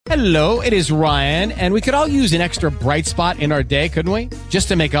Hello, it is Ryan, and we could all use an extra bright spot in our day, couldn't we? Just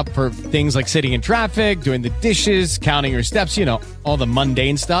to make up for things like sitting in traffic, doing the dishes, counting your steps, you know, all the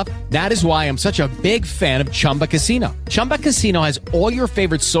mundane stuff. That is why I'm such a big fan of Chumba Casino. Chumba Casino has all your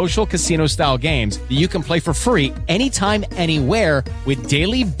favorite social casino-style games that you can play for free anytime, anywhere with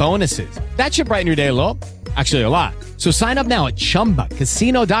daily bonuses. That should brighten your day a little. Actually, a lot. So sign up now at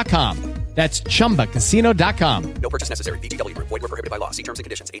ChumbaCasino.com. That's ChumbaCasino.com. No purchase necessary. VGW Group. Void where prohibited by law. See terms and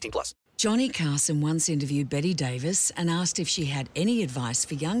conditions. 18+. Johnny Carson once interviewed Betty Davis and asked if she had any advice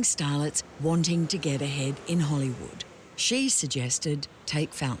for young starlets wanting to get ahead in Hollywood. She suggested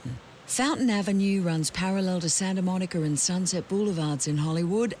take Fountain. Fountain Avenue runs parallel to Santa Monica and Sunset Boulevards in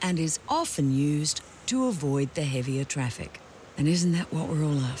Hollywood and is often used to avoid the heavier traffic. And isn't that what we're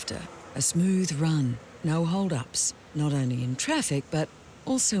all after? A smooth run, no hold-ups, not only in traffic, but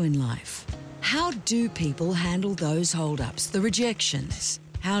also in life. How do people handle those hold-ups, the rejections?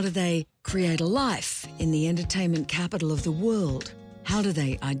 How do they create a life in the entertainment capital of the world? How do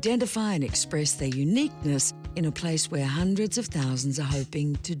they identify and express their uniqueness in a place where hundreds of thousands are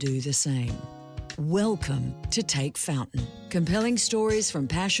hoping to do the same? Welcome to Take Fountain. Compelling stories from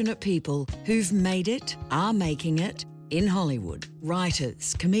passionate people who've made it, are making it, in Hollywood.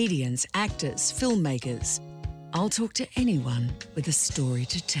 Writers, comedians, actors, filmmakers. I'll talk to anyone with a story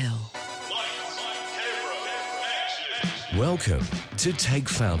to tell. Welcome to Take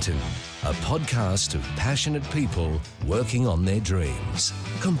Fountain, a podcast of passionate people working on their dreams.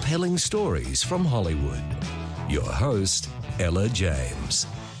 Compelling stories from Hollywood. Your host, Ella James.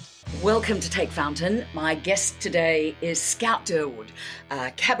 Welcome to Take Fountain. My guest today is Scout Durwood,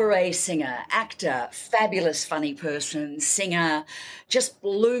 a cabaret singer, actor, fabulous funny person, singer. Just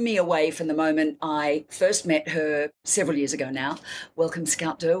blew me away from the moment I first met her several years ago now. Welcome,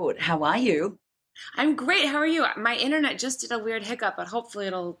 Scout Durwood. How are you? I'm great. How are you? My internet just did a weird hiccup, but hopefully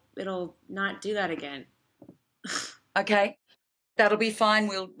it'll not do that again. Okay. That'll be fine.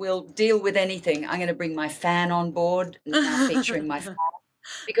 We'll deal with anything. I'm going to bring my fan on board, now featuring my fan.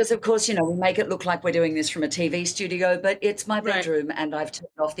 Because, of course, you know, we make it look like we're doing this from a TV studio, but it's my bedroom and I've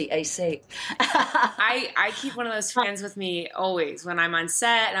turned off the AC. I keep one of those fans with me always when I'm on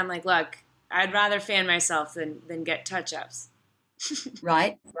set, and I'm like, look, I'd rather fan myself than get touch-ups.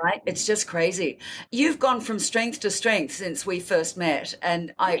 Right. It's just crazy. You've gone from strength to strength since we first met,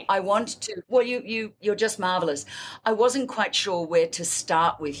 and I want to. Well, you're just marvelous. I wasn't quite sure where to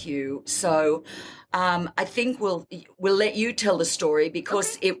start with you, so I think we'll let you tell the story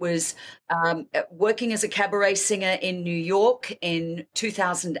because it was working as a cabaret singer in New York in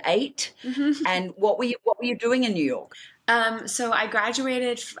 2008. Mm-hmm. And what were you doing in New York? So I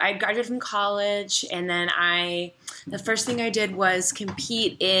graduated from college, and then the first thing I did was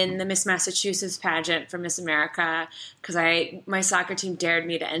compete in the Miss Massachusetts pageant for Miss America because my soccer team dared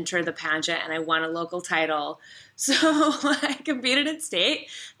me to enter the pageant, and I won a local title. So I competed at state,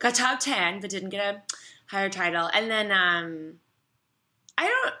 got top 10, but didn't get a higher title. And then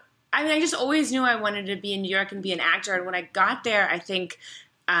I just always knew I wanted to be in New York and be an actor. And when I got there, I think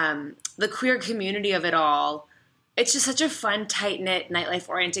the queer community of it all, it's just such a fun, tight-knit,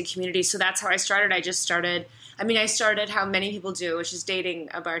 nightlife-oriented community. So that's how I started. I started how many people do, which is dating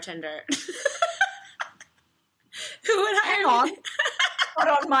a bartender. Who would hire me?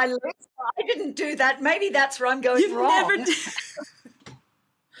 Not on my list. I didn't do that. Maybe that's where I'm going wrong. Never did.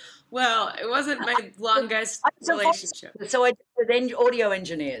 Well, it wasn't my longest relationship. So I did with audio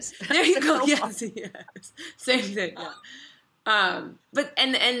engineers. There you go. Yes. Same thing. Yeah. But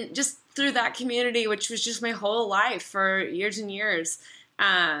and just through that community, which was just my whole life for years and years,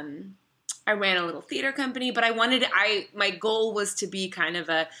 I ran a little theater company, but my goal was to be kind of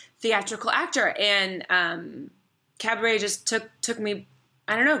a theatrical actor, and cabaret just took me,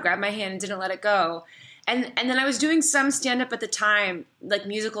 I don't know, grabbed my hand and didn't let it go. And then I was doing some stand-up at the time, like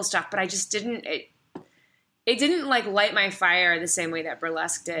musical stuff, but I just didn't, it didn't like light my fire the same way that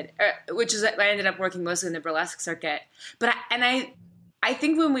burlesque did, which is I ended up working mostly in the burlesque circuit. But I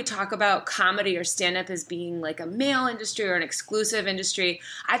think when we talk about comedy or stand-up as being like a male industry or an exclusive industry,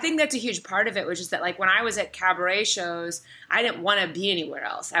 I think that's a huge part of it, which is that like when I was at cabaret shows, I didn't want to be anywhere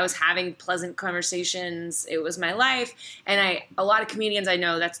else. I was having pleasant conversations. It was my life. And a lot of comedians I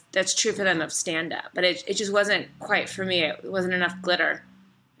know, that's true for them of stand-up. But it just wasn't quite for me. It wasn't enough glitter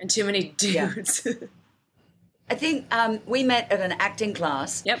and too many dudes. Yeah. I think we met at an acting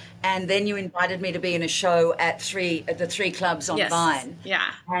class. Yep. And then you invited me to be in a show at the three clubs on Vine.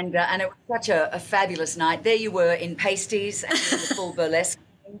 Yeah. And it was such a fabulous night. There you were in pasties and in the full burlesque.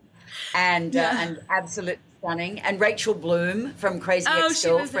 And absolutely stunning. And Rachel Bloom from Crazy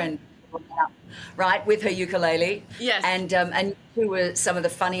Ex-Girlfriend right, with her ukulele. Yes. And you were some of the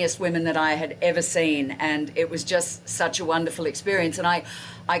funniest women that I had ever seen, and it was just such a wonderful experience. And I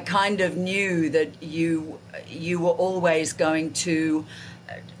kind of knew that you were always going to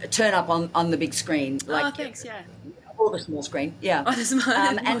turn up on the big screen. Oh, thanks, yeah. Or the small screen, yeah. Oh, the small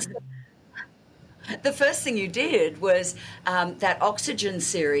and so the first thing you did was that Oxygen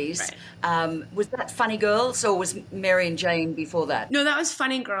series. Right. Was that Funny Girls, or was Mary and Jane before that? No, that was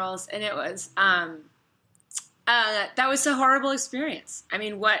Funny Girls, and it was that was a horrible experience. I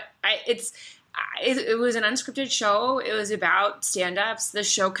mean, it was an unscripted show. It was about stand-ups. The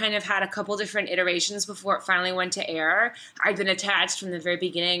show kind of had a couple different iterations before it finally went to air. I'd been attached from the very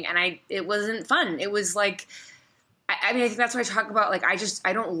beginning, and it wasn't fun. It was like, I mean, I think that's why I talk about, like, I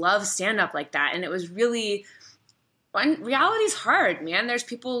don't love stand-up like that. And it was really, reality's hard, man. There's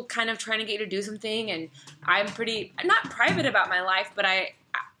people kind of trying to get you to do something, and I'm not private about my life, but I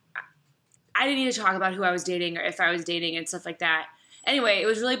didn't need to talk about who I was dating or if I was dating and stuff like that. Anyway, it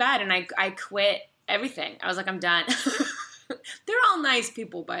was really bad, and I quit everything. I was like, I'm done. They're all nice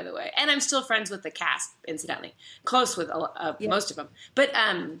people, by the way. And I'm still friends with the cast, incidentally. Close with most of them. But,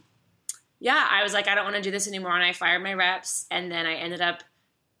 yeah, I was like, I don't want to do this anymore, and I fired my reps, and then I ended up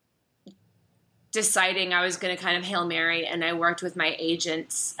deciding I was going to kind of Hail Mary, and I worked with my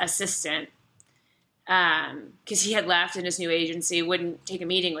agent's assistant because he had left, and his new agency wouldn't take a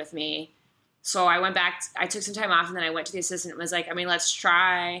meeting with me. So I went back, I took some time off, and then I went to the assistant and was like, I mean, let's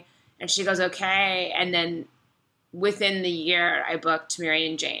try. And she goes, okay. And then within the year, I booked Mary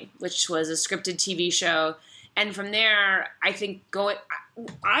and Jane, which was a scripted TV show. And from there, I think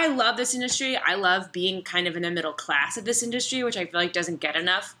I love this industry. I love being kind of in the middle class of this industry, which I feel like doesn't get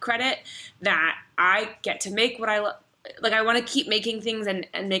enough credit, that I get to make what I love. Like, I want to keep making things and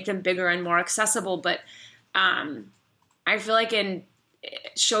make them bigger and more accessible. But I feel like in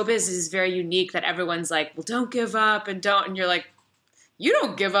showbiz is very unique that everyone's like, well, don't give up and don't. And you're like, you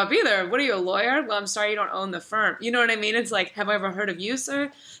don't give up either. What are you, a lawyer? Well, I'm sorry you don't own the firm. You know what I mean? It's like, have I ever heard of you,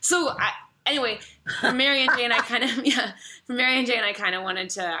 sir? So anyway, from Mary and Jane, I kind of wanted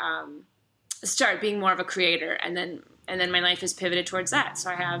to start being more of a creator. And then my life has pivoted towards that.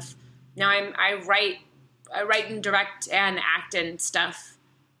 So I write and direct and act and stuff.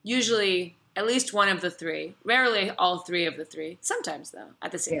 Usually at least one of the three. Rarely all three of the three. Sometimes, though,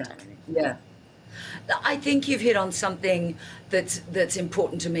 at the same time. Yeah. I think you've hit on something that's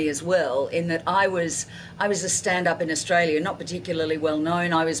important to me as well, in that I was a stand-up in Australia, not particularly well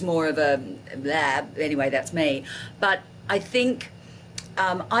known. I was more of a lab. Anyway, that's me. But I think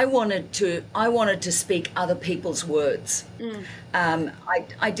I wanted to speak other people's words.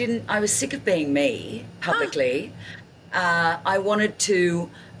 I was sick of being me publicly. I wanted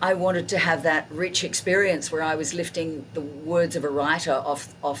to have that rich experience where I was lifting the words of a writer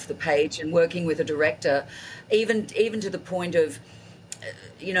off the page and working with a director, even to the point of,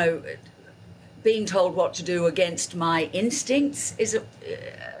 being told what to do against my instincts,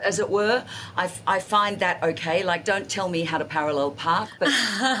 as it were. I find that okay. Like, don't tell me how to parallel park, but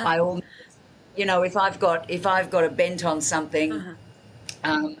if I've got a bent on something.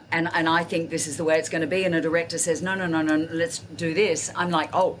 And I think this is the way it's going to be, and a director says, no, let's do this. I'm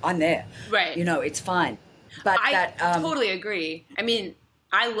like, oh, I'm there. Right. It's fine. But I totally agree. I mean,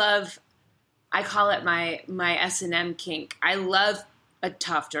 I call it my S&M kink. I love a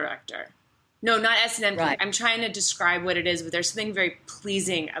tough director. No, not S&M right. kink. I'm trying to describe what it is, but there's something very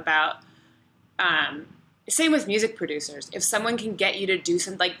pleasing about, same with music producers. If someone can get you to do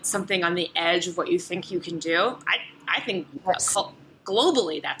something on the edge of what you think you can do, I think yes.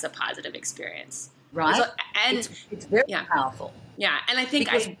 Globally, that's a positive experience. Right. So, and it's very powerful. Yeah. And I think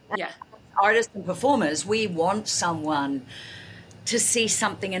artists and performers, we want someone to see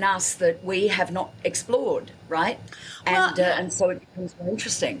something in us that we have not explored, right? And so it becomes more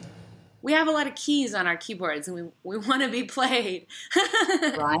interesting. We have a lot of keys on our keyboards, and we want to be played.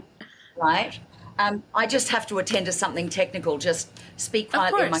 Right. I just have to attend to something technical. Just speak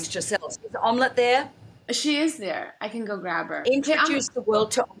quietly amongst yourselves. Is Omelette there? She is there. I can go grab her. Introduce the world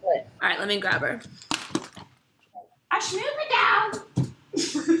to Omelette. All right, let me grab her. I snoop it down.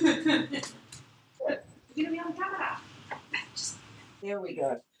 You're going to be on camera. There we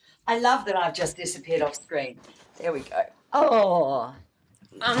go. I love that I've just disappeared off screen. There we go. Oh.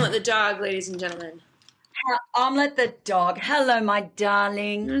 Omelette the dog, ladies and gentlemen. Omelette the dog. Hello, my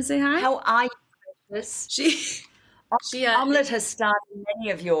darling. You want to say hi? How are you, precious? Omelette has starred in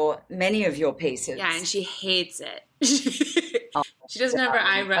many of your pieces. Yeah, and she hates it. She doesn't have her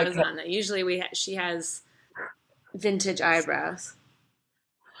eyebrows on. Usually she has vintage eyebrows.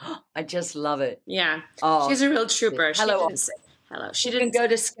 I just love it. Yeah. Oh, she's a real trooper. Hello. Hello. She You can didn't. go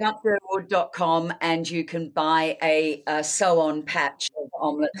to scoutburwood.com and you can buy a sew-on patch of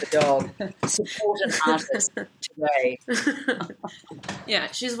Omelette the dog. Support an artist today.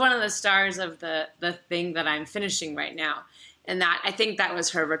 Yeah, she's one of the stars of the thing that I'm finishing right now. And that, I think that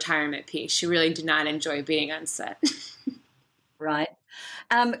was her retirement piece. She really did not enjoy being on set. Right.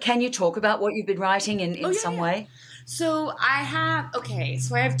 Can you talk about what you've been writing in some way? So I have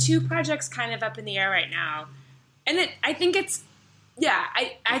 2 projects kind of up in the air right now. And I think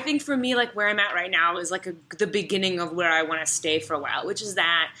for me, like where I'm at right now is like the beginning of where I want to stay for a while, which is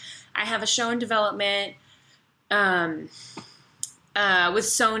that I have a show in development with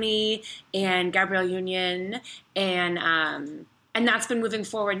Sony and Gabrielle Union, and that's been moving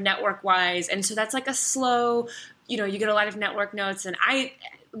forward network-wise. And so that's like a slow, you get a lot of network notes. And how we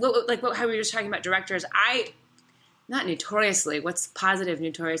were just talking about directors, not notoriously, what's positive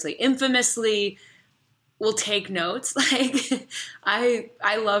notoriously, infamously will take notes. Like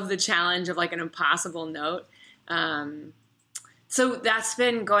I love the challenge of like an impossible note. So that's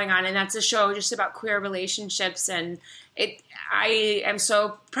been going on, and that's a show just about queer relationships, and I am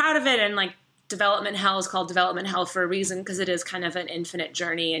so proud of it. And like development hell is called development hell for a reason, because it is kind of an infinite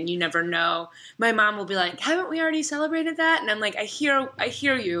journey, and you never know. My mom will be like, "Haven't we already celebrated that?" And I'm like, I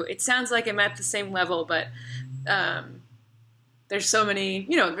hear you. It sounds like I'm at the same level, but there's so many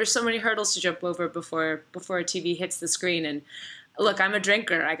hurdles to jump over before a TV hits the screen. And look, I'm a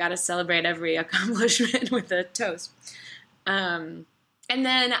drinker. I got to celebrate every accomplishment with a toast. And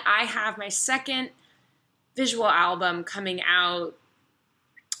then I have my second visual album coming out.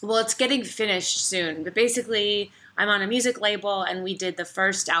 Well, it's getting finished soon, but basically I'm on a music label, and we did the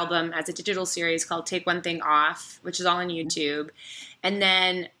first album as a digital series called Take One Thing Off, which is all on YouTube. And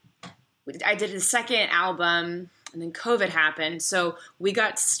then I did the second album, and then COVID happened. So we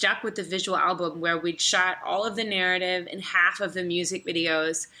got stuck with the visual album where we'd shot all of the narrative and half of the music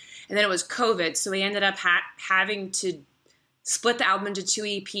videos. And then it was COVID. So we ended up having to split the album into 2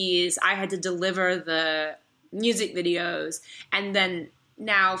 EPs. I had to deliver the music videos. And then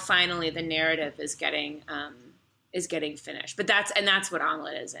now finally the narrative is getting finished. But that's what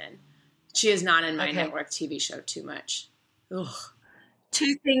Omelette is in. She is not in my network TV show too much. Ugh.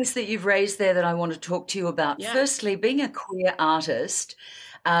 2 things that you've raised there that I want to talk to you about. Yeah. Firstly, being a queer artist,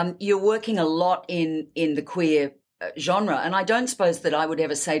 you're working a lot in the queer genre. And I don't suppose that I would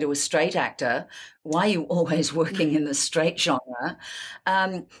ever say to a straight actor, why are you always working in the straight genre?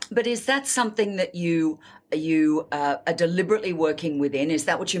 But is that something that you are deliberately working within? Is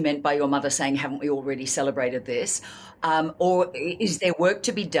that what you meant by your mother saying, haven't we already celebrated this? Or is there work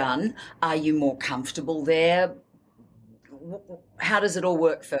to be done? Are you more comfortable there? How does it all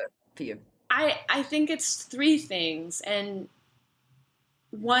work for you? I think it's 3 things. And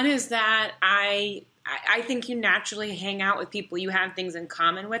one is that I think you naturally hang out with people you have things in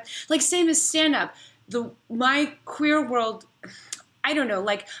common with. Like same as stand-up. My queer world, I don't know,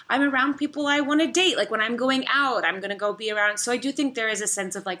 like I'm around people I want to date. Like when I'm going out, I'm going to go be around. So I do think there is a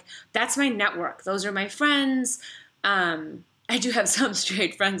sense of like, that's my network. Those are my friends. I do have some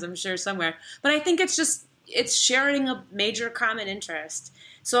straight friends, I'm sure, somewhere. But I think it's sharing a major common interest.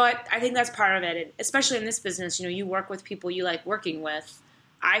 So I think that's part of it. And especially in this business, you work with people you like working with.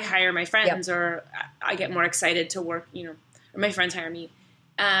 I hire my friends, or I get more excited to work, or my friends hire me.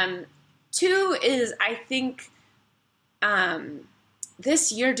 2 is I think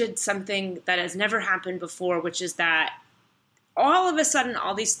this year did something that has never happened before, which is that all of a sudden,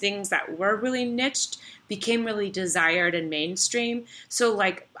 all these things that were really niched became really desired and mainstream. So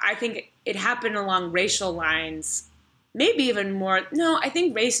like, I think it happened along racial lines, maybe even more. No, I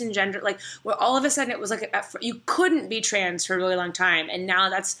think race and gender, like where all of a sudden it was like, you couldn't be trans for a really long time. And now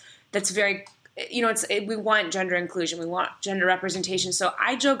that's very, we want gender inclusion. We want gender representation. So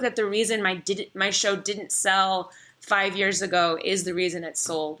I joke that the reason my show didn't sell 5 years ago is the reason it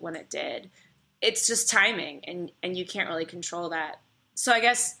sold when it did. It's just timing, and you can't really control that. So I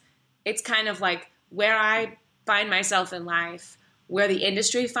guess it's kind of like where I find myself in life, where the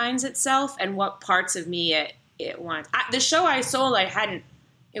industry finds itself, and what parts of me it wants. The show I sold,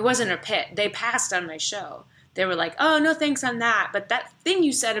 it wasn't a pit. They passed on my show. They were like, oh, no thanks on that. But that thing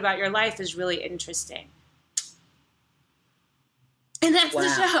you said about your life is really interesting. And that's the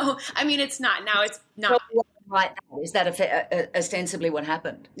show. I mean, it's not. Now it's not. Right. Is that ostensibly what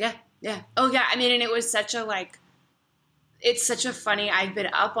happened? Yeah. Yeah. Oh, yeah. I mean, and it was such a, it's such a funny, I'd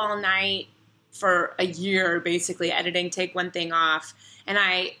been up all night for a year, basically, editing Take One Thing Off. And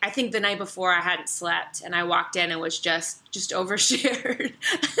I think the night before I hadn't slept, and I walked in and was just overshared.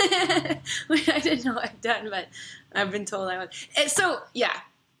 Which I didn't know I'd done, but I've been told I was. And so, yeah.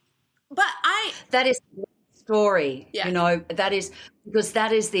 But That is story. Yeah. You know, that is because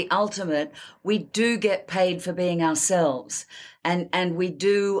that is the ultimate. We do get paid for being ourselves, and we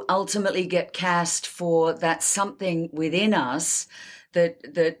do ultimately get cast for that something within us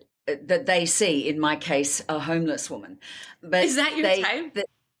that they see. In my case, a homeless woman. But is that your type?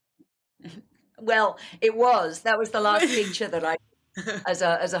 Well, it was. That was the last feature that I as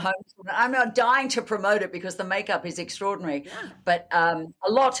a homeless woman. I'm not dying to promote it because the makeup is extraordinary, but a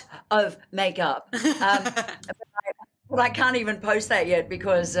lot of makeup. But I can't even post that yet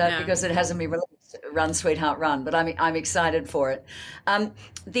because it hasn't been released. Run, Sweetheart, Run. But I'm excited for it.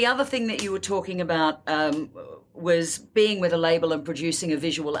 The other thing that you were talking about was being with a label and producing a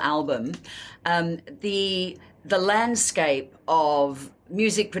visual album. The landscape of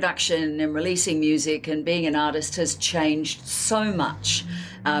music production and releasing music and being an artist has changed so much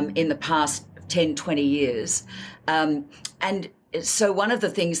in the past 10, 20 years. And so one of the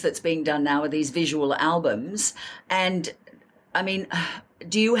things that's being done now are these visual albums. And I mean,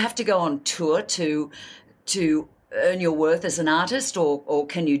 do you have to go on tour to earn your worth as an artist, or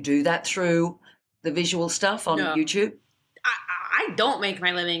can you do that through the visual stuff on YouTube? I don't make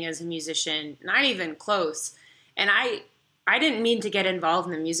my living as a musician, not even close. And I didn't mean to get involved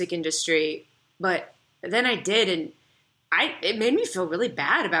in the music industry, but then I did, and it made me feel really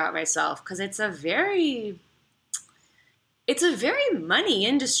bad about myself because it's a very money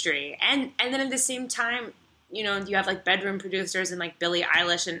industry. And then at the same time, you know, you have like bedroom producers and like Billie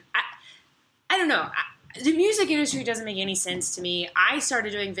Eilish, and I don't know. The music industry doesn't make any sense to me. I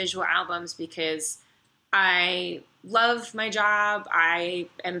started doing visual albums because I love my job. I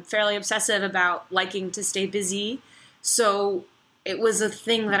am fairly obsessive about liking to stay busy. So it was a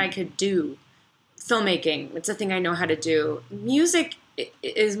thing that I could do. Filmmaking, it's a thing I know how to do. Music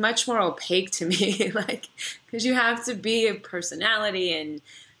is much more opaque to me, like, because you have to be a personality and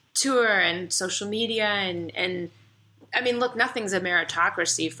tour and social media and I mean, look, nothing's a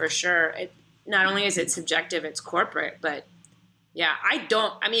meritocracy for sure. Not only is it subjective, it's corporate, but yeah,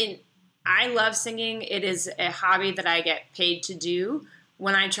 I love singing. It is a hobby that I get paid to do.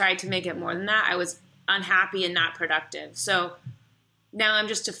 When I tried to make it more than that, I was unhappy and not productive. So now I'm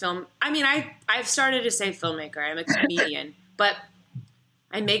just a film. I mean, I've started to say filmmaker. I'm a comedian, but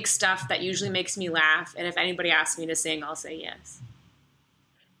I make stuff that usually makes me laugh. And if anybody asks me to sing, I'll say yes.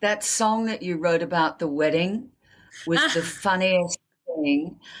 That song that you wrote about the wedding was the funniest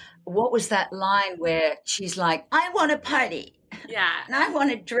thing. What was that line where she's like, I want a party. Yeah. And I want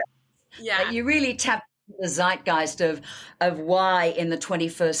to dress. Yeah. You really tapped the zeitgeist of why in the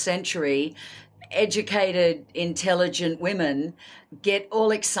 21st century educated, intelligent women get all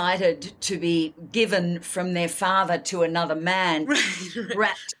excited to be given from their father to another man,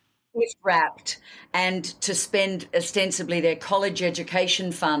 wrapped, and to spend ostensibly their college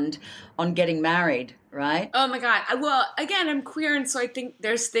education fund on getting married, right? Oh my God. Well, again, I'm queer, and so I think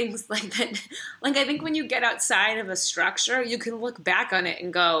there's things like that. Like, I think when you get outside of a structure, you can look back on it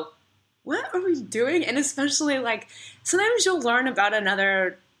and go, what are we doing? And especially, like, sometimes you'll learn about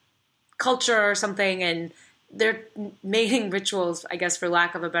another culture or something, and their mating rituals, I guess for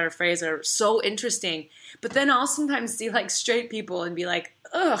lack of a better phrase, are so interesting. But then I'll sometimes see like straight people and be like,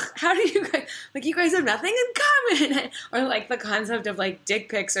 ugh, how do you guys, like, you guys have nothing in common? Or like the concept of like dick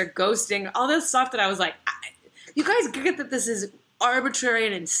pics or ghosting, all this stuff that I was like, you guys get that this is arbitrary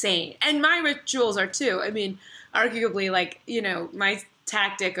and insane. And my rituals are too. I mean, arguably, like, you know, my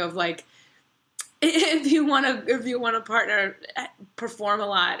tactic of like, if you want a partner, perform a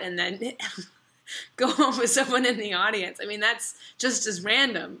lot and then go home with someone in the audience. I mean, that's just as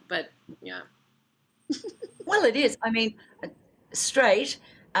random, but yeah. Well, it is. I mean, straight.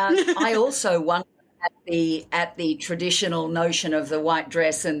 I also wonder at the traditional notion of the white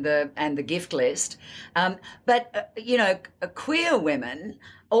dress and the gift list, but you know, queer women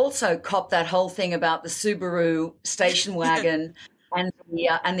also cop that whole thing about the Subaru station wagon. And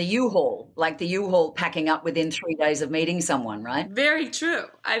the U-Haul, like the U-Haul packing up within 3 days of meeting someone, right? Very true.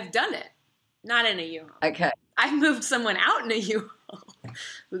 I've done it. Not in a U-Haul. Okay. I've moved someone out in a U-Haul.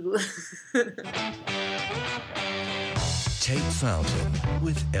 Take Fountain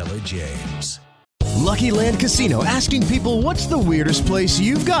with Ella James. Lucky Land Casino, asking people, what's the weirdest place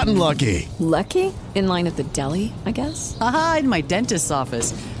you've gotten lucky? Lucky? In line at the deli, I guess? Aha, in my dentist's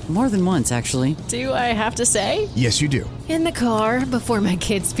office. More than once, actually. Do I have to say? Yes, you do. In the car before my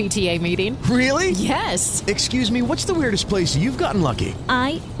kids' PTA meeting. Really? Yes. Excuse me, what's the weirdest place you've gotten lucky?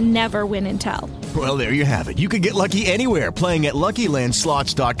 I never win and tell. Well, there you have it. You can get lucky anywhere, playing at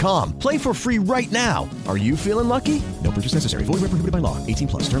LuckyLandSlots.com. Play for free right now. Are you feeling lucky? No purchase necessary. Void where prohibited by law.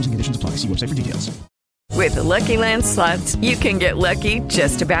 18+. Terms and conditions apply. See website for details. With the Lucky Land Slots, you can get lucky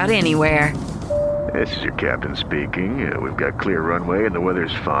just about anywhere. This is your captain speaking. We've got clear runway and the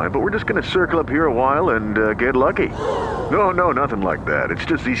weather's fine, but we're just going to circle up here a while and get lucky. No, nothing like that. It's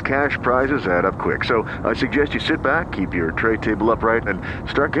just these cash prizes add up quick. So I suggest you sit back, keep your tray table upright, and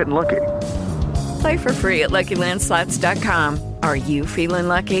start getting lucky. Play for free at LuckyLandSlots.com. Are you feeling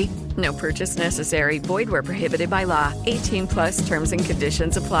lucky? No purchase necessary. Void where prohibited by law. 18 plus terms and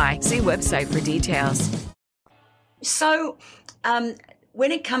conditions apply. See website for details. So,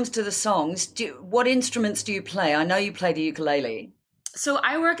 when it comes to the songs, what instruments do you play? I know you play the ukulele. So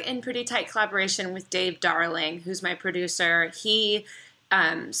I work in pretty tight collaboration with Dave Darling, who's my producer.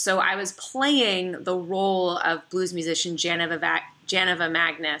 So I was playing the role of blues musician Janova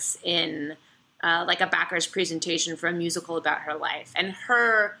Magnus in like a backers presentation for a musical about her life. And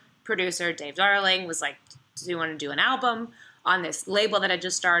her producer, Dave Darling, was like, do you want to do an album on this label that I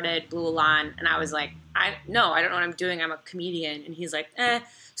just started, Blue Elan? And I was like, I don't know what I'm doing. I'm a comedian. And he's like,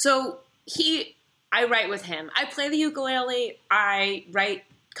 So I write with him. I play the ukulele. I write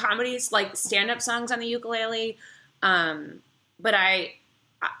comedies, like stand-up songs on the ukulele. But I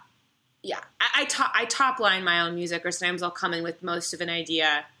top line my own music, or sometimes I'll come in with most of an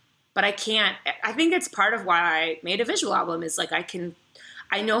idea, but I can't. I think it's part of why I made a visual album, is like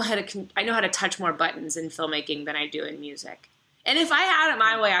I know how to touch more buttons in filmmaking than I do in music. And if I had it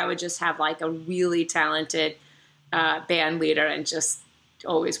my way, I would just have like a really talented band leader and just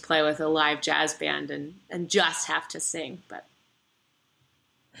always play with a live jazz band and just have to sing. But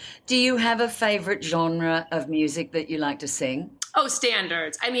do you have a favorite genre of music that you like to sing? Oh,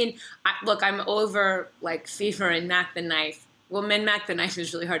 standards. I mean, look, I'm over like Fever and Mac the Knife. Well, Mac the Knife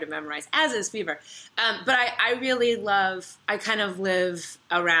is really hard to memorize, as is Fever. But I really love, I kind of live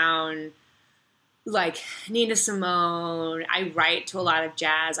around like Nina Simone. I write to a lot of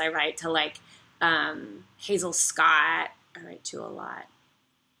jazz. I write to like Hazel Scott. I write to a lot.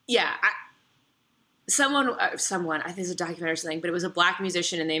 Yeah. Someone, I think it's a documentary or something, but it was a black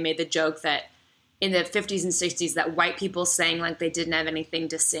musician, and they made the joke that in the 50s and 60s that white people sang like they didn't have anything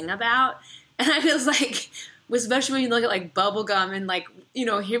to sing about. And I was like, especially when you look at like Bubblegum and like, you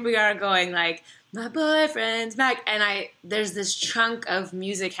know, here we are going like, my boyfriend's back. And there's this chunk of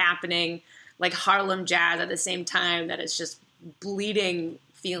music happening like Harlem jazz at the same time that is just bleeding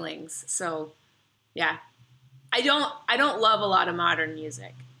feelings. So yeah, I don't love a lot of modern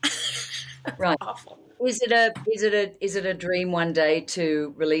music. Right. Awful. Is it a dream one day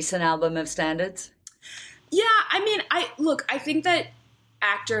to release an album of standards? Yeah, I mean, I think that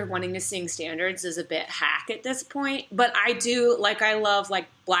actor wanting to sing standards is a bit hack at this point, but I love like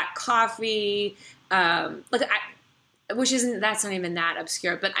Black Coffee, that's not even that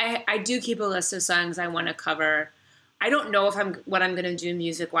obscure, but I do keep a list of songs I want to cover. I don't know what I'm going to do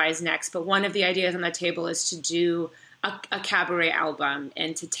music-wise next, but one of the ideas on the table is to do a cabaret album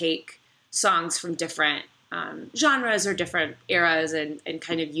and to take songs from different genres or different eras and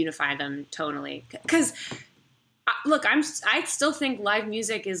kind of unify them tonally. Because, look, I still think live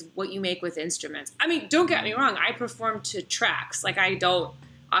music is what you make with instruments. I mean, don't get me wrong. I perform to tracks. Like, I don't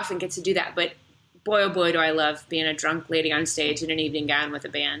often get to do that. But boy, oh boy, do I love being a drunk lady on stage in an evening gown with a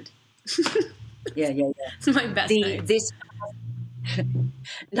band. Yeah. It's my best night.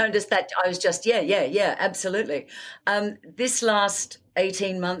 Notice that I was just, absolutely. This last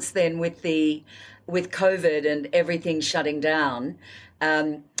 18 months then with COVID and everything shutting down,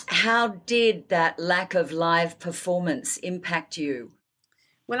 how did that lack of live performance impact you?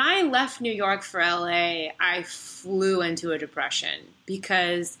 When I left New York for LA, I flew into a depression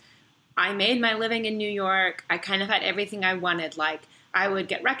because I made my living in New York. I kind of had everything I wanted. Like, I would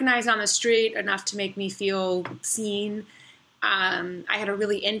get recognized on the street enough to make me feel seen. I had a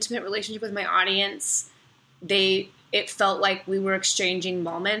really intimate relationship with my audience. It felt like we were exchanging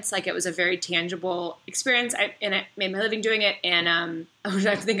moments, like it was a very tangible experience. I made my living doing it, and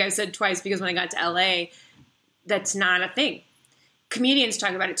I think I've said twice, because when I got to LA, that's not a thing. Comedians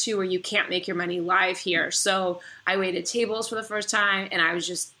talk about it too, where you can't make your money live here. So I waited tables for the first time, and I was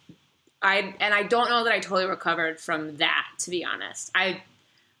just, I don't know that I totally recovered from that, to be honest. I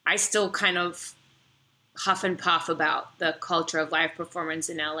still kind of huff and puff about the culture of live performance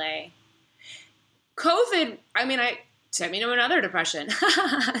in LA. COVID, I sent me to another depression.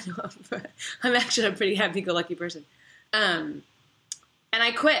 I'm actually a pretty happy-go-lucky person. And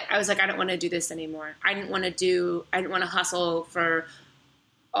I quit. I was like, I don't want to do this anymore. I didn't want to hustle for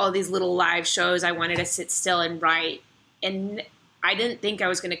all these little live shows. I wanted to sit still and write. And I didn't think I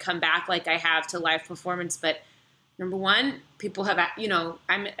was going to come back like I have to live performance. But number one, people have, you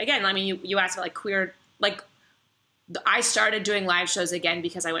asked about like queer, like I started doing live shows again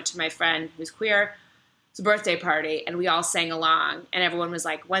because I went to my friend who's queer. was a birthday party, and we all sang along, and everyone was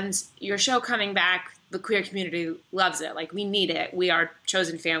like, when's your show coming back? The queer community loves it. Like, we need it. We are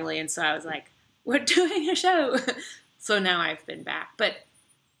chosen family. And so I was like, we're doing a show. So now I've been back. But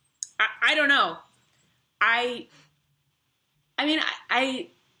I don't know. I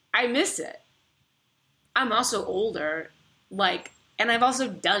miss it. I'm also older, and I've also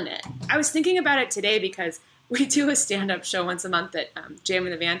done it. I was thinking about it today because we do a stand-up show once a month at Jam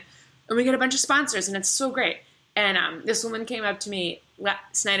in the Van, and we get a bunch of sponsors, and it's so great. And this woman came up to me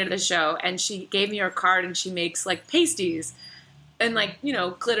last night at the show, and she gave me her card, and she makes like pasties and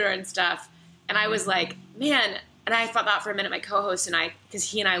glitter and stuff. And I was like, man. And I thought that for a minute, my co-host and I, because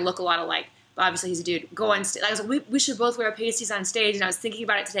he and I look a lot alike, but obviously he's a dude, go on stage. I was like, we should both wear pasties on stage. And I was thinking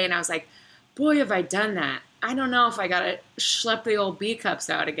about it today, and I was like, boy, have I done that. I don't know if I got to schlep the old B cups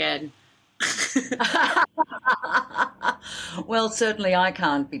out again. Well, certainly I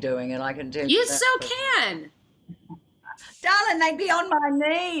can't be doing it. I can do You that, so can. Darling, they'd be on my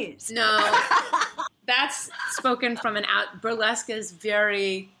knees. No, that's spoken from an out. Burlesque is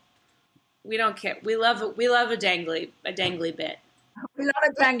very. We don't care. We love a dangly bit. We love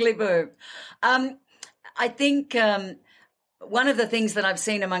a dangly boob. I think one of the things that I've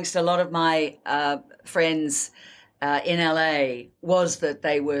seen amongst a lot of my friends in LA was that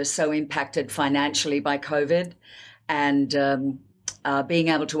they were so impacted financially by COVID, and being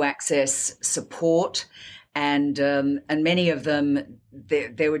able to access support. And many of them,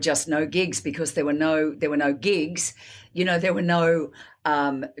 there were just no gigs because there were no gigs. There were no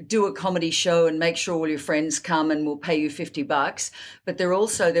do a comedy show and make sure all your friends come and we'll pay you $50. But there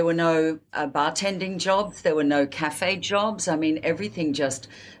were no bartending jobs. There were no cafe jobs. I mean, everything just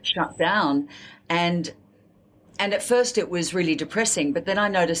shut down. And at first it was really depressing. But then I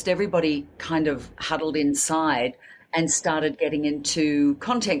noticed everybody kind of huddled inside and started getting into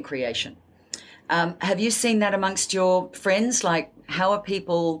content creation. Have you seen that amongst your friends? Like, how are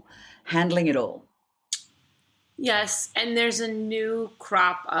people handling it all? Yes, and there's a new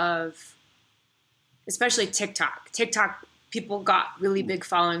crop of, especially TikTok. TikTok, people got really big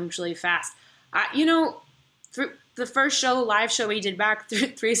followings really fast. For the first live show we did back,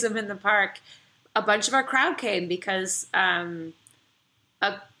 Threesome in the Park, a bunch of our crowd came because a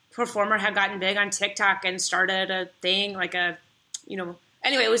performer had gotten big on TikTok and started a thing,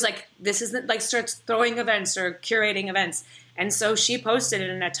 anyway, it was like, this isn't like starts throwing events or curating events. And so she posted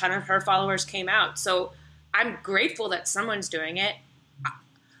it and a ton of her followers came out. So I'm grateful that someone's doing it.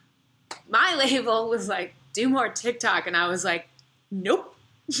 My label was like, do more TikTok. And I was like, nope.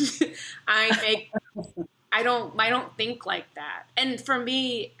 I don't think like that. And for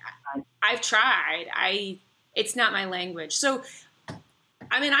me, I've tried. It's not my language. So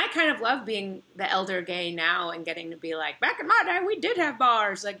I kind of love being the elder gay now and getting to be like, back in my day, we did have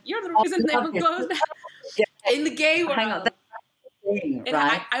bars. Like, you're the reason they were closed down in the gay world. Hang on, that's the thing, and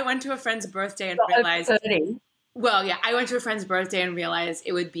right? I went to a friend's birthday and realized, well, yeah, I went to a friend's birthday and realized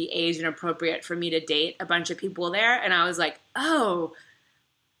it would be age inappropriate for me to date a bunch of people there. And I was like, oh,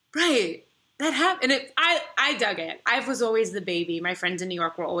 right. That happened. And I dug it. I was always the baby. My friends in New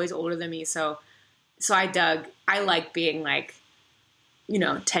York were always older than me. So I like being like,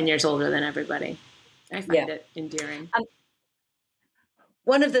 10 years older than everybody. I find it endearing.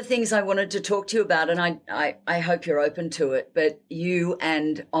 One of the things I wanted to talk to you about, and I hope you're open to it, but you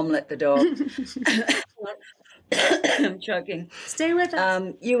and Omelette the dog, I'm choking. Stay with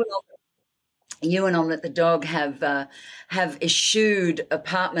us. You and Omelette the dog have eschewed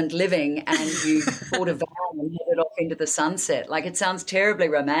apartment living, and you bought a van and headed off into the sunset. Like, it sounds terribly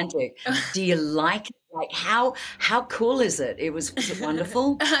romantic. Do you like it? Like, how cool is it? Was it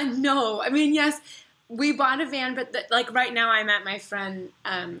wonderful? No, yes, we bought a van, but right now I'm at my friend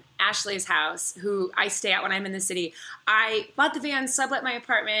Ashley's house, who I stay at when I'm in the city. I bought the van, sublet my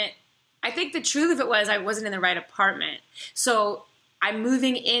apartment. I think the truth of it was I wasn't in the right apartment, so I'm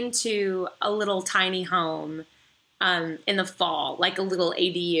moving into a little tiny home in the fall, like a little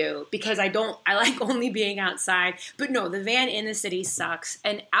ADU, because I like only being outside. But no, the van in the city sucks.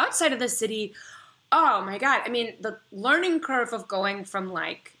 And outside of the city, oh my God. The learning curve of going from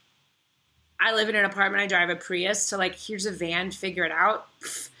I live in an apartment, I drive a Prius, to here's a van, figure it out.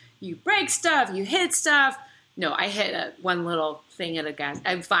 You break stuff, you hit stuff. No, I hit one little thing at a gas.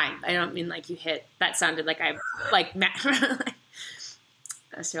 I'm fine. I don't mean you hit. That sounded like I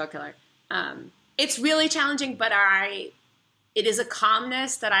a serial killer. It's really challenging, but it is a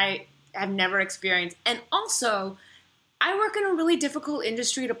calmness that I have never experienced. And also, I work in a really difficult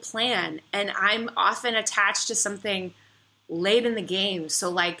industry to plan, and I'm often attached to something late in the game.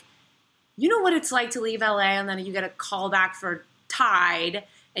 So you know what it's like to leave LA and then you get a call back for Tide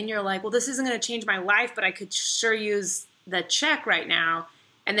and you're like, well, this isn't going to change my life, but I could sure use the check right now.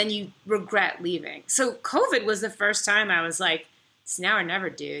 And then you regret leaving. So COVID was the first time I was like, it's now or never,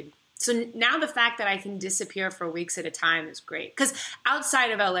 dude. So now the fact that I can disappear for weeks at a time is great. Because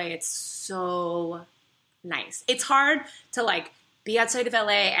outside of LA, it's so nice. It's hard to like be outside of LA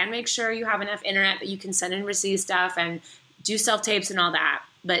and make sure you have enough internet that you can send and receive stuff and do self-tapes and all that.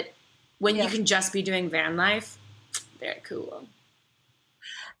 But when you can just be doing van life, very cool.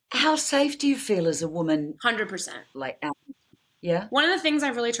 How safe do you feel as a woman? 100%. Like, yeah. One of the things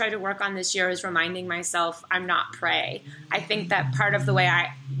I've really tried to work on this year is reminding myself I'm not prey. I think that part of the way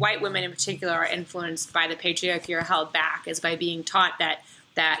white women in particular are influenced by the patriarchy or held back is by being taught that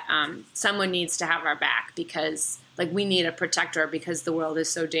someone needs to have our back because like we need a protector because the world is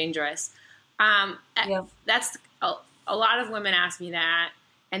so dangerous. That's a lot of women ask me that.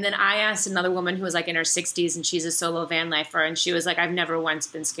 And then I asked another woman who was like in her 60s and she's a solo van lifer. And she was like, I've never once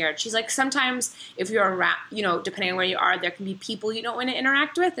been scared. She's like, sometimes if you're around, depending on where you are, there can be people you don't want to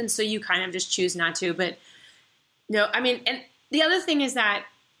interact with. And so you kind of just choose not to. But no, I mean, and the other thing is that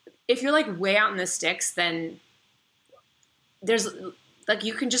if you're like way out in the sticks, then there's like,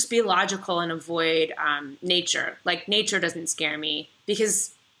 you can just be logical and avoid nature. Like nature doesn't scare me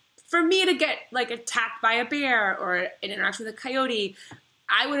because for me to get like attacked by a bear or an interaction with a coyote,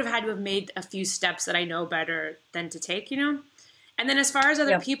 I would have had to have made a few steps that I know better than to take, And then as far as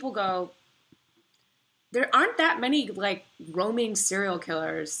other people go, there aren't that many like roaming serial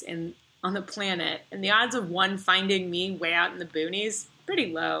killers on the planet. And the odds of one finding me way out in the boonies,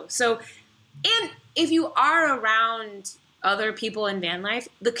 pretty low. So, and if you are around other people in van life,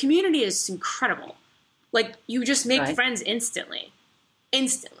 the community is incredible. Like you just make friends instantly.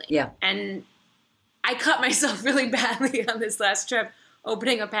 Yeah. And I cut myself really badly on this last trip,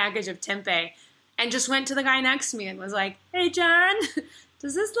 opening a package of tempeh, and just went to the guy next to me and was like, hey, John,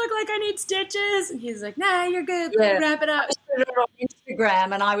 does this look like I need stitches? And he's like, nah, you're good. Yeah. Wrap it up. I put it on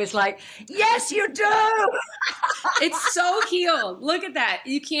Instagram, and I was like, yes, you do. It's so healed. Look at that.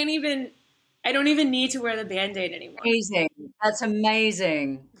 I don't even need to wear the Band-Aid anymore. Amazing. That's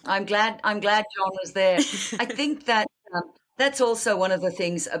amazing. I'm glad John was there. I think that that's also one of the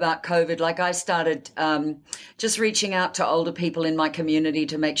things about COVID. Like I started just reaching out to older people in my community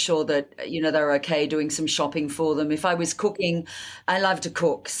to make sure that, they're okay, doing some shopping for them. If I was cooking, I love to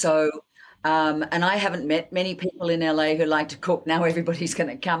cook. So, and I haven't met many people in LA who like to cook. Now everybody's going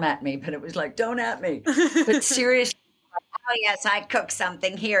to come at me, but it was like, don't at me. But seriously, oh, yes, I cook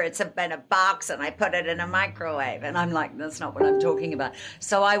something here. It's in a box and I put it in a microwave. And I'm like, that's not what I'm talking about.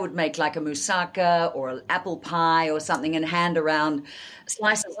 So I would make like a moussaka or an apple pie or something and hand around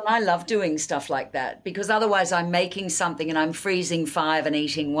slices. And I love doing stuff like that because otherwise I'm making something and I'm freezing 5 and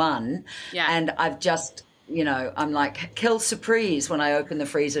eating 1. Yeah. And I've just, I'm like, kill surprise when I open the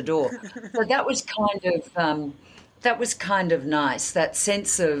freezer door. So that was kind of nice. That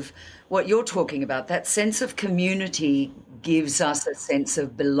sense of what you're talking about, that sense of community gives us a sense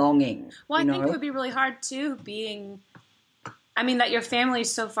of belonging. Well, I think it would be really hard too that your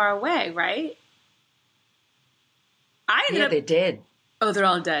family's so far away, right? They're dead. Oh, they're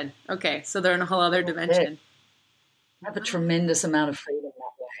all dead. Okay, so they're in a whole other dimension. They have a tremendous amount of freedom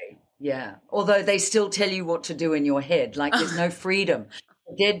that way. Yeah, although they still tell you what to do in your head. Like there's no freedom.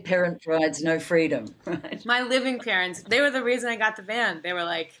 Dead parent provides no freedom. Right? My living parents, they were the reason I got the van. They were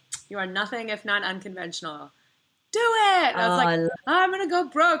like, you are nothing if not unconventional. Do it. And I was like, I'm going to go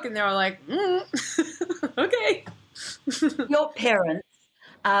broke. And they were like, okay.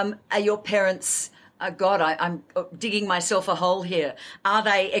 Your parents, God, I'm digging myself a hole here. Are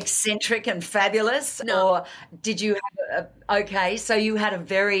they eccentric and fabulous? No. Or did you have so you had a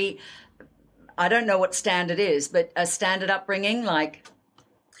very, I don't know what standard is, but a standard upbringing like?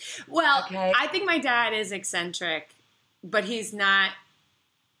 Well, I think my dad is eccentric, but he's not.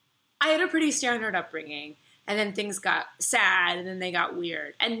 I had a pretty standard upbringing, and then things got sad, and then they got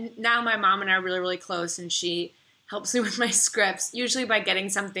weird. And now my mom and I are really, really close, and she helps me with my scripts, usually by getting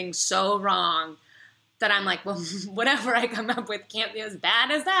something so wrong that I'm like, well, whatever I come up with can't be as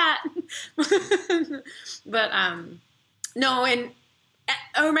bad as that. But no,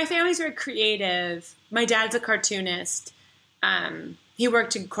 my family's very creative. My dad's a cartoonist. He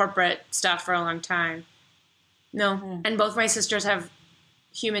worked in corporate stuff for a long time. No, and both my sisters have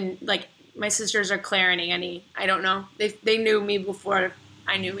my sisters are Claire and Annie. I don't know. They knew me before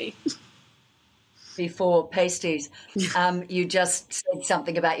I knew me. Before pasties. You just said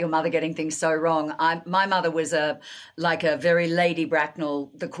something about your mother getting things so wrong. My mother was a very Lady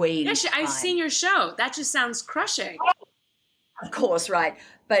Bracknell, the Queen. Yeah, I've seen your show. That just sounds crushing. Of course, right.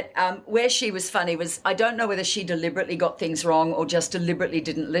 But where she was funny was, I don't know whether she deliberately got things wrong or just deliberately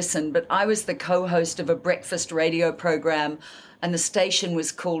didn't listen, but I was the co-host of a breakfast radio program, and the station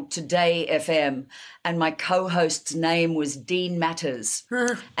was called Today FM, and my co-host's name was Dean Matters.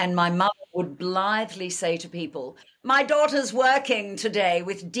 And my mother would blithely say to people, "My daughter's working today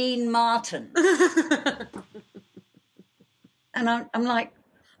with Dean Martin." And I'm like,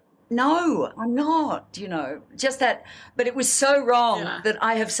 no, I'm not, just that. But it was so wrong that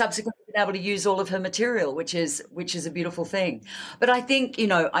I have subsequently been able to use all of her material, which is a beautiful thing. But I think,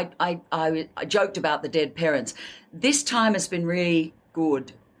 I joked about the dead parents. This time has been really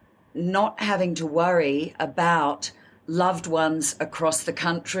good, not having to worry about loved ones across the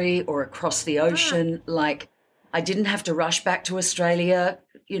country or across the ocean. Like, I didn't have to rush back to Australia,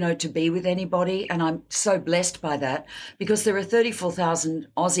 to be with anybody. And I'm so blessed by that, because there are 34,000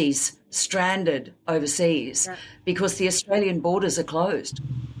 Aussies stranded overseas because the Australian borders are closed.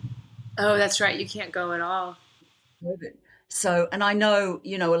 Oh, that's right. You can't go at all. So, and I know,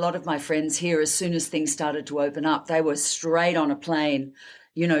 a lot of my friends here, as soon as things started to open up, they were straight on a plane,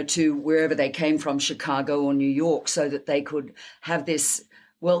 to wherever they came from, Chicago or New York, so that they could have this,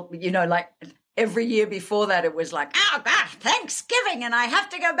 like every year before that, it was like, oh gosh, Thanksgiving, and I have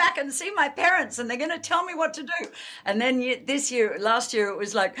to go back and see my parents, and they're going to tell me what to do. And then last year, it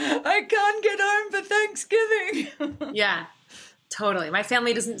was like, I can't get home for Thanksgiving. Yeah, totally. My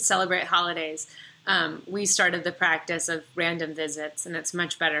family doesn't celebrate holidays. We started the practice of random visits, and it's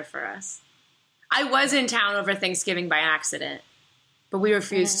much better for us. I was in town over Thanksgiving by accident, but we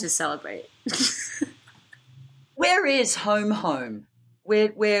refused to celebrate. Where is home?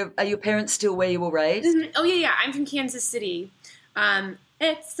 Where are your parents still where you were raised? Oh, yeah. I'm from Kansas City.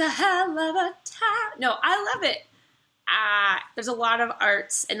 It's a hell of a town. No, I love it. There's a lot of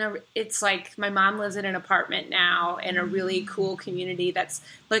arts, and it's like my mom lives in an apartment now in a really cool community that's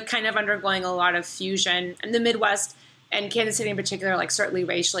like kind of undergoing a lot of fusion. And the Midwest, and Kansas City in particular, like certainly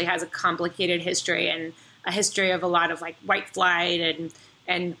racially has a complicated history, and a history of a lot of like white flight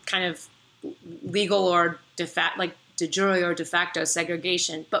and kind of legal or de jure or de facto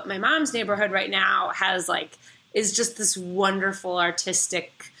segregation. But my mom's neighborhood right now is just this wonderful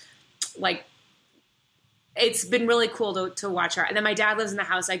artistic, it's been really cool to watch her. And then my dad lives in the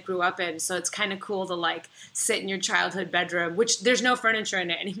house I grew up in, so it's kind of cool to sit in your childhood bedroom, which there's no furniture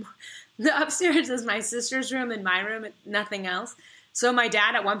in it anymore. The upstairs is my sister's room and my room, nothing else. So my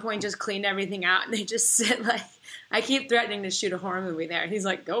dad at one point just cleaned everything out, and they just sit I keep threatening to shoot a horror movie there. He's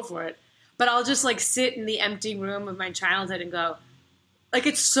like, go for it. But I'll just sit in the empty room of my childhood and go,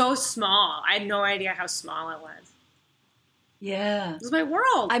 it's so small. I had no idea how small it was. Yeah. It was my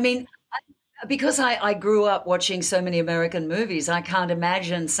world. I mean, because I grew up watching so many American movies, I can't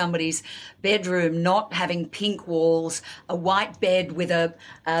imagine somebody's bedroom not having pink walls, a white bed with a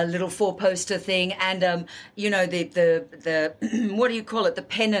little four-poster thing, and the what do you call it? The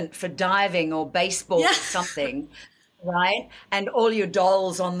pennant for diving or baseball or something, right? And all your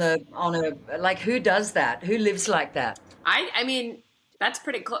dolls on a who does that? Who lives like that? I mean, that's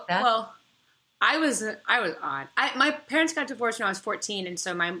pretty close. Well, I was odd. My parents got divorced when I was 14, and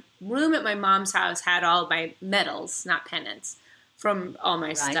so my room at my mom's house had all my medals, not pennants, from all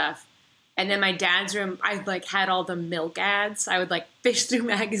my stuff. And then my dad's room, I had all the milk ads. I would fish through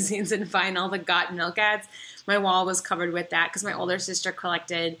magazines and find all the got milk ads. My wall was covered with that because my older sister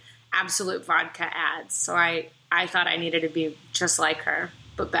collected Absolute vodka ads. So I thought I needed to be just like her,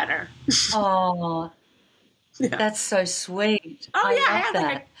 but better. Oh. Yeah. That's so sweet. Oh, I had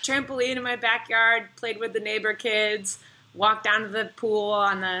a trampoline in my backyard, played with the neighbor kids, walked down to the pool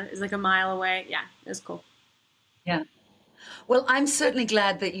it's a mile away. Yeah, it was cool. Yeah. Well, I'm certainly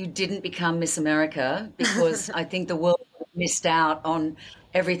glad that you didn't become Miss America, because I think the world missed out on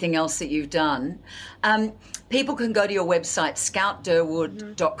everything else that you've done. People can go to your website,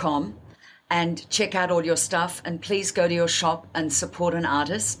 scoutdurwood.com, and check out all your stuff. And please go to your shop and support an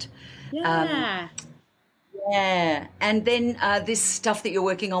artist. Yeah. Yeah. And then this stuff that you're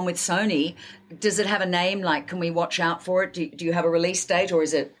working on with Sony, does it have a name? Can we watch out for it? Do you have a release date, or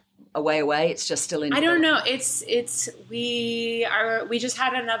is it a way away? It's just still in. I don't know. We just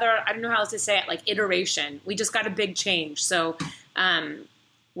had another, I don't know how else to say it, iteration. We just got a big change. So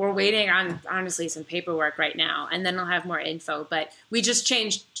we're waiting on, honestly, some paperwork right now, and then I'll have more info. But the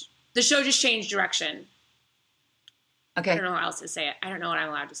show just changed direction. Okay. I don't know how else to say it. I don't know what I'm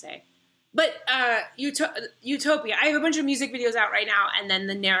allowed to say. But Utopia, I have a bunch of music videos out right now, and then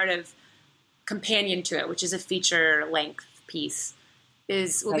the narrative companion to it, which is a feature-length piece,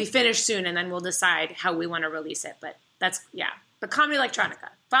 will be finished soon, and then we'll decide how we want to release it. But But Comedy Electronica.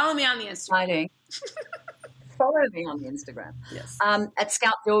 Follow me on the Instagram. follow me on Instagram. Yes. At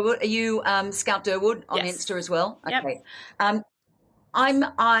Scout Durwood. Are you Scout Durwood on Insta as well? Okay. Yep.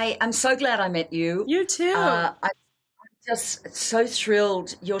 I'm so glad I met you. You too. I'm just so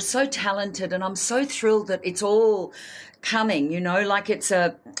thrilled. You're so talented, and I'm so thrilled that it's all coming, like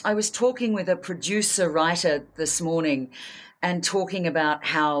I was talking with a producer writer this morning and talking about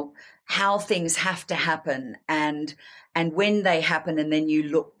how things have to happen and when they happen and then you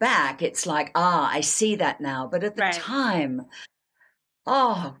look back, it's like, I see that now. But at the time,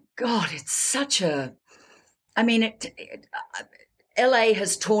 oh God, it's such a, LA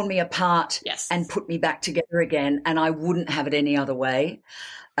has torn me apart and put me back together again, and I wouldn't have it any other way.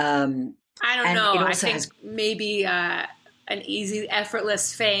 I don't know. I think maybe an easy,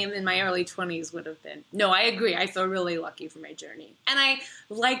 effortless fame in my early 20s would have been. No, I agree. I feel really lucky for my journey. And I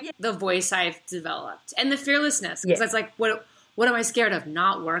like the voice I've developed and the fearlessness. Because it's like, what am I scared of?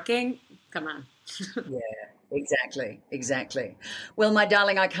 Not working? Come on. Exactly. Well, my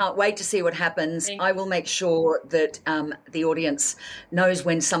darling, I can't wait to see what happens. I will make sure that the audience knows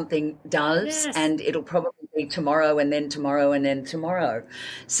when something does, and it'll probably be tomorrow and then tomorrow and then tomorrow.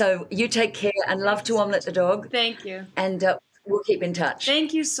 So you take care, and love to Omelette the dog. Thank you. And we'll keep in touch.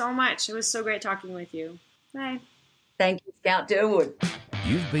 Thank you so much. It was so great talking with you. Bye. Thank you, Scout Durwood.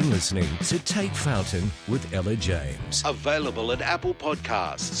 You've been listening to Take Fountain with Ella James. Available at Apple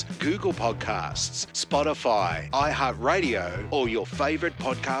Podcasts, Google Podcasts, Spotify, iHeartRadio, or your favourite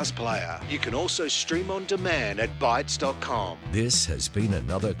podcast player. You can also stream on demand at Bytes.com. This has been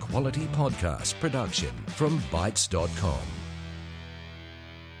another quality podcast production from Bytes.com.